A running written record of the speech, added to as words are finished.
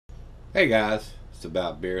Hey guys, it's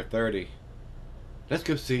about beer 30. Let's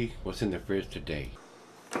go see what's in the fridge today.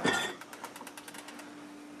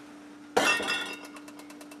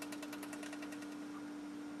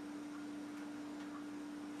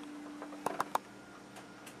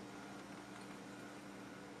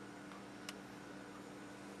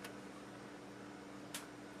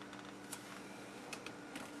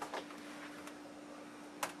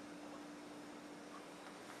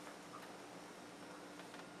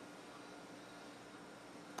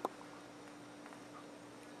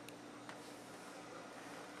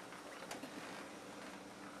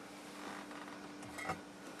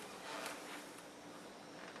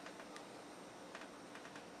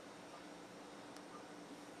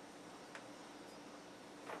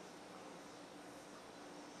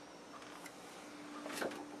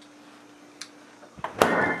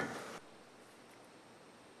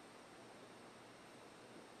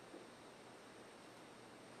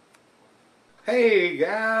 Hey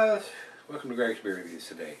guys, welcome to Gregsbeerreviews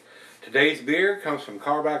today. Today's beer comes from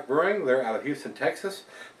Karbach Brewing. They're out of Houston, Texas.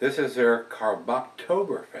 This is their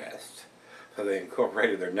Karbachtoberfest. So they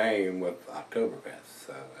incorporated their name with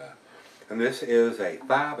Oktoberfest. And this is a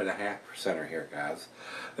 5.5%er here, guys.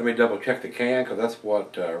 Let me double check the can because that's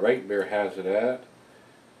what Rate Beer has it at.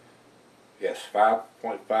 Yes,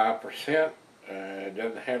 5.5%. It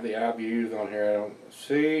doesn't have the IBUs on here, I don't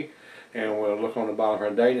see. And we'll look on the bottom of her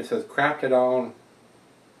date. It says crafted on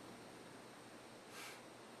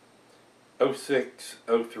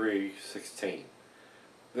 06/03/16.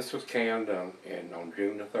 This was canned on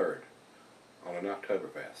June the 3rd on an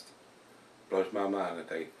Oktoberfest. Blows my mind that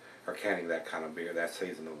they are canning that kind of beer, that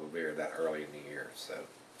seasonal beer, that early in the year. So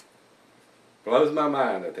blows my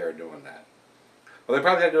mind that they're doing that. Well, they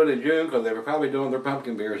probably had to do it in June because they were probably doing their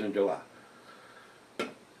pumpkin beers in July.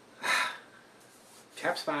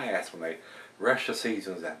 Chaps my ass when they rush the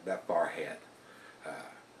seasons that far ahead.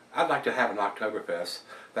 I'd like to have an Oktoberfest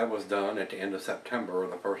that was done at the end of September or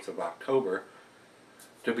the 1st of October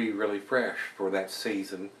to be really fresh for that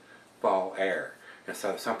season fall air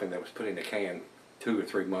instead of something that was put in the can 2 or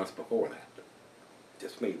 3 months before that.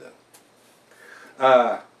 Just me though.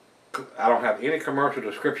 I don't have any commercial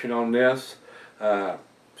description on this.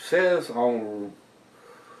 Says on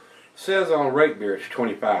Rate Beer it's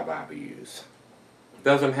 25 IBUs.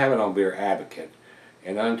 Doesn't have it on Beer Advocate,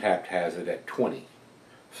 and Untapped has it at 20.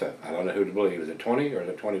 So I don't know who to believe. Is it 20 or is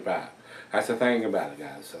it 25? That's the thing about it,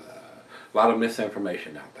 guys. A lot of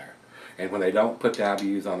misinformation out there, and when they don't put the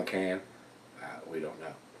IBUs on the can, we don't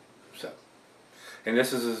know. So, and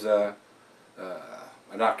this is an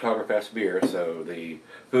Oktoberfest beer. So the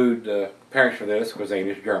food pairings for this cuisine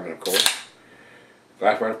is German, of course.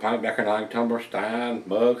 Glassware, pint, becker, nine, tumbler, stein,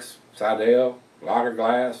 mugs, Seidel, lager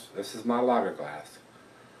glass. This is my lager glass.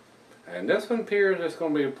 And this one appears it's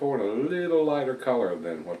going to be poured a little lighter color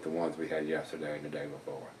than what the ones we had yesterday and the day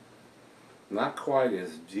before. Not quite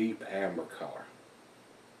as deep amber color.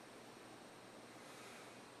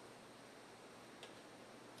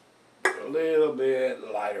 A little bit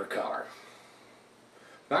lighter color.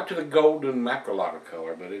 Not to the golden macrolata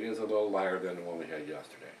color, but it is a little lighter than the one we had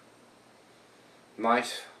yesterday.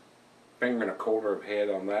 Nice finger and a quarter of head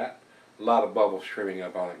on that. A lot of bubbles streaming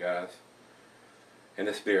up on it, guys. And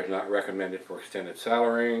this beer is not recommended for extended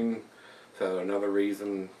cellaring, so another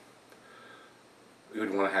reason you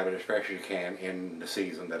would want to have it as fresh as you can in the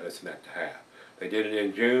season that it's meant to have. They did it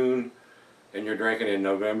in June, and you're drinking in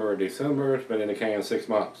November or December. It's been in the can 6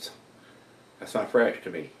 months. That's not fresh to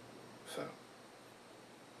me. So,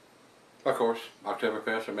 of course,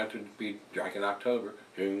 Oktoberfest are meant to be drank in October,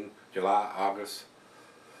 June, July, August,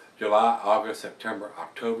 September,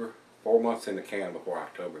 October. 4 months in the can before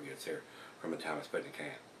October gets here from the time it's put in the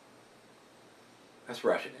can. That's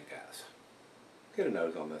rushing it, guys. Get a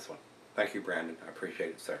nose on this one. Thank you, Brandon. I appreciate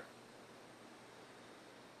it, sir.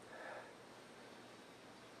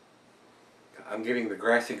 I'm getting the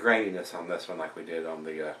grassy graininess on this one like we did on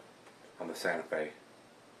the Santa Fe.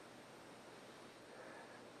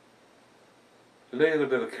 A little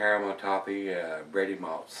bit of caramel toffee, bready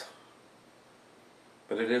malts.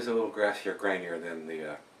 But it is a little grassier, grainier than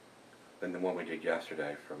the one we did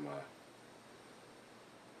yesterday from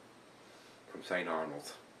St.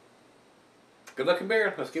 Arnold's. Good looking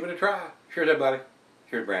beer. Let's give it a try. Cheers, everybody.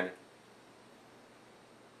 Cheers, Brandon.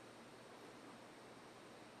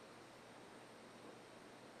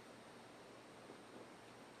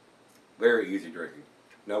 Very easy drinking.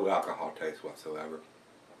 No alcohol taste whatsoever.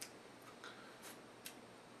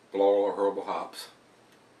 Floral or herbal hops.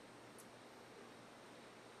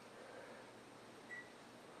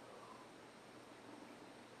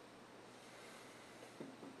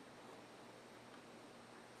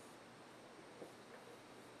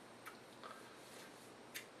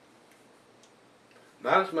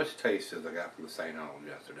 Not as much taste as I got from the St. Arnold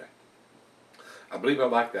yesterday. I believe I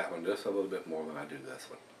like that one just a little bit more than I do this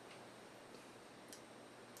one.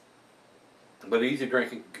 But easy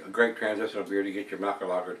drinking, a great transitional beer to get your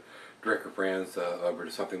Macalager drinker friends over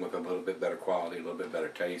to something with a little bit better quality, a little bit better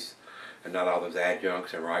taste, and not all those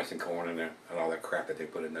adjuncts and rice and corn in there and all that crap that they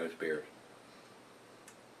put in those beers.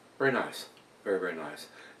 Very nice. Very, very nice.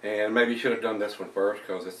 And maybe you should have done this one first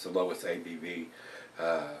because it's the lowest ABV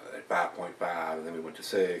at 5.5, and then we went to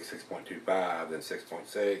 6, 6.25, then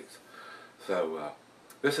 6.6. So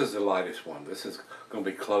this is the lightest one. This is going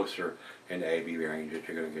to be closer in the ABV range that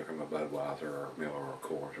you're going to get from a Budweiser or a Miller or a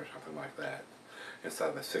Coors or something like that, instead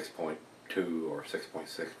of a 6.2 or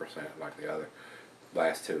 6.6% like the other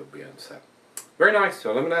last two have been. So very nice.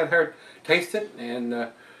 So let me let her taste it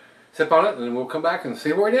and sip on it, and then we'll come back and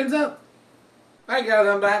see where it ends up. Alright guys,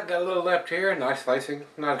 I'm back. Got a little left here. Nice lacing.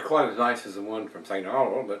 Not quite as nice as the one from St.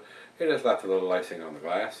 Arnold, but it just left a little lacing on the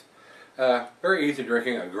glass. Very easy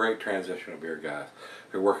drinking. A great transitional beer, guys.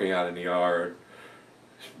 If you're working out in the yard,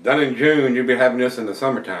 done in June, you'll be having this in the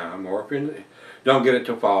summertime, or if you don't get it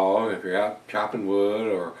till fall, if you're out chopping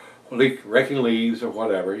wood or raking leaves or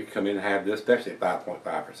whatever, you come in and have this, especially at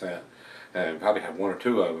 5.5%, and probably have one or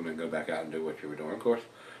two of them and go back out and do what you were doing. Of course,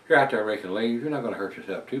 if you're out there raking leaves, you're not going to hurt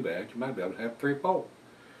yourself too bad. You might be able to have 3 or 4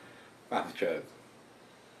 by the chug.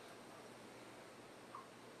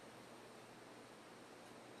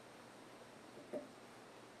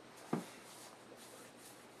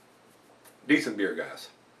 Decent beer, guys.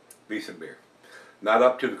 Decent beer. Not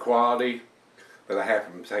up to the quality that I had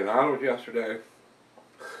from St. Arnold yesterday,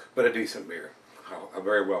 but a decent beer. A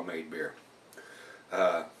very well made beer.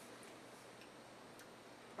 I'm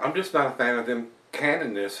just not a fan of them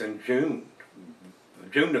canning this in June.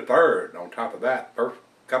 June the 3rd, on top of that, first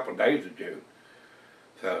couple of days of June.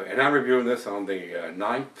 So, and I'm reviewing this on the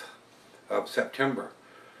 9th of September.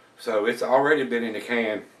 So it's already been in the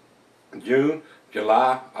can June,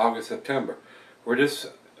 July, August, September. We're just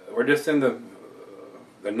in the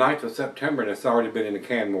 9th of September, and it's already been in the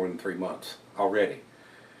can more than 3 months already.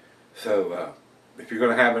 So if you're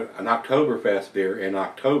going to have an Oktoberfest beer in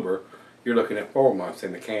October, you're looking at 4 months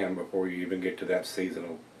in the can before you even get to that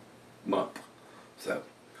seasonal month. So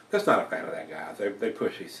just not a fan of that, guys. They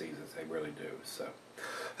push these seasons, they really do. So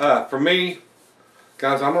for me,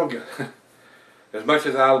 guys, I'm gonna get as much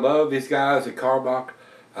as I love these guys at Karbach,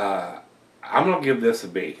 I'm gonna give this a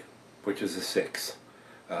B, which is a 6.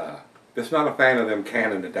 Just not a fan of them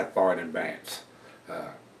canning it that far in advance.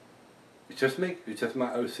 It's just me. It's just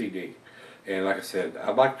my OCD. And like I said, I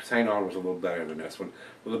like St. Arnold's a little better than this one.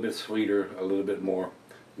 A little bit sweeter, a little bit more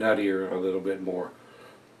nuttier, a little bit more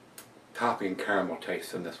toffee and caramel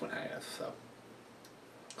taste than this one has. So,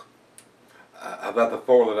 about the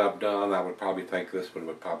 4 that I've done, I would probably think this one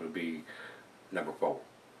would probably be number 4.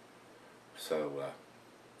 So,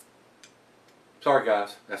 sorry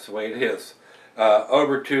guys, that's the way it is.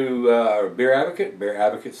 Over to Beer Advocate. Beer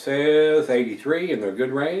Advocate says 83 in their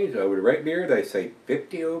good range. Over to Rate Beer, they say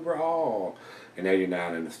 50 overall and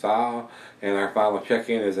 89 in the style. And our final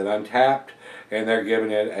check-in is an Untapped, and they're giving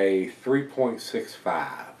it a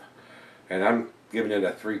 3.65. And I'm giving it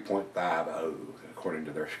a 3.50 according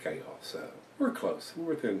to their scale. So we're close.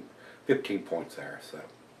 We're within 15 points there. So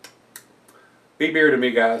beer to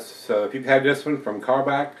me, guys. So if you've had this one from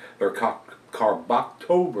Karbach, or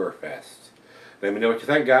Karbachtoberfest, let me know what you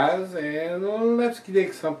think, guys, and let's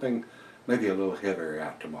dig something maybe a little heavier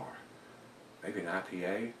out tomorrow. Maybe an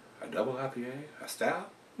IPA, a double IPA, a stout.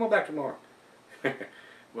 Come on back tomorrow.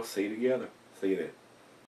 We'll see you together. See you then.